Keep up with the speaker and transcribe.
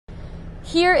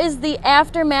Here is the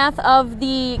aftermath of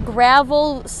the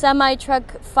gravel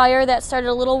semi-truck fire that started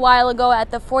a little while ago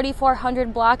at the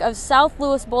 4400 block of South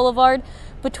Lewis Boulevard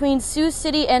between Sioux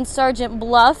City and Sergeant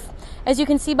Bluff. As you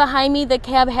can see behind me, the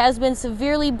cab has been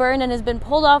severely burned and has been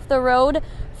pulled off the road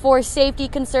for safety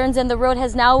concerns, and the road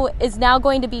is now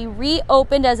going to be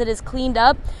reopened as it is cleaned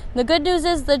up. The good news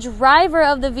is the driver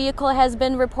of the vehicle has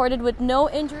been reported with no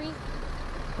injury.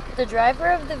 The driver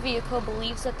of the vehicle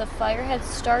believes that the fire had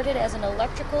started as an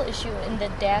electrical issue in the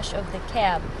dash of the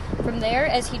cab. From there,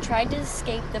 as he tried to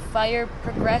escape, the fire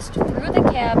progressed through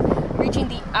the cab, reaching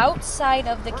the outside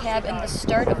of the cab and the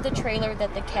start of the trailer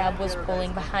that the cab was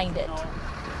pulling behind it.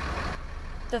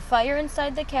 The fire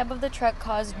inside the cab of the truck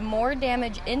caused more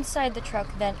damage inside the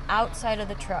truck than outside of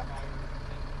the truck,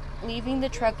 leaving the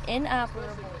truck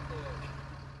inoperable.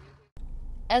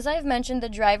 As I've mentioned, the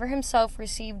driver himself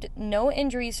received no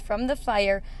injuries from the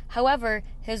fire. However,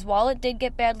 his wallet did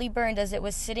get badly burned as it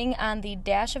was sitting on the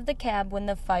dash of the cab when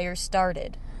the fire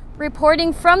started.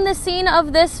 Reporting from the scene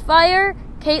of this fire,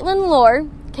 Caitlin Lohr,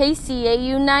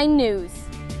 KCAU 9 News.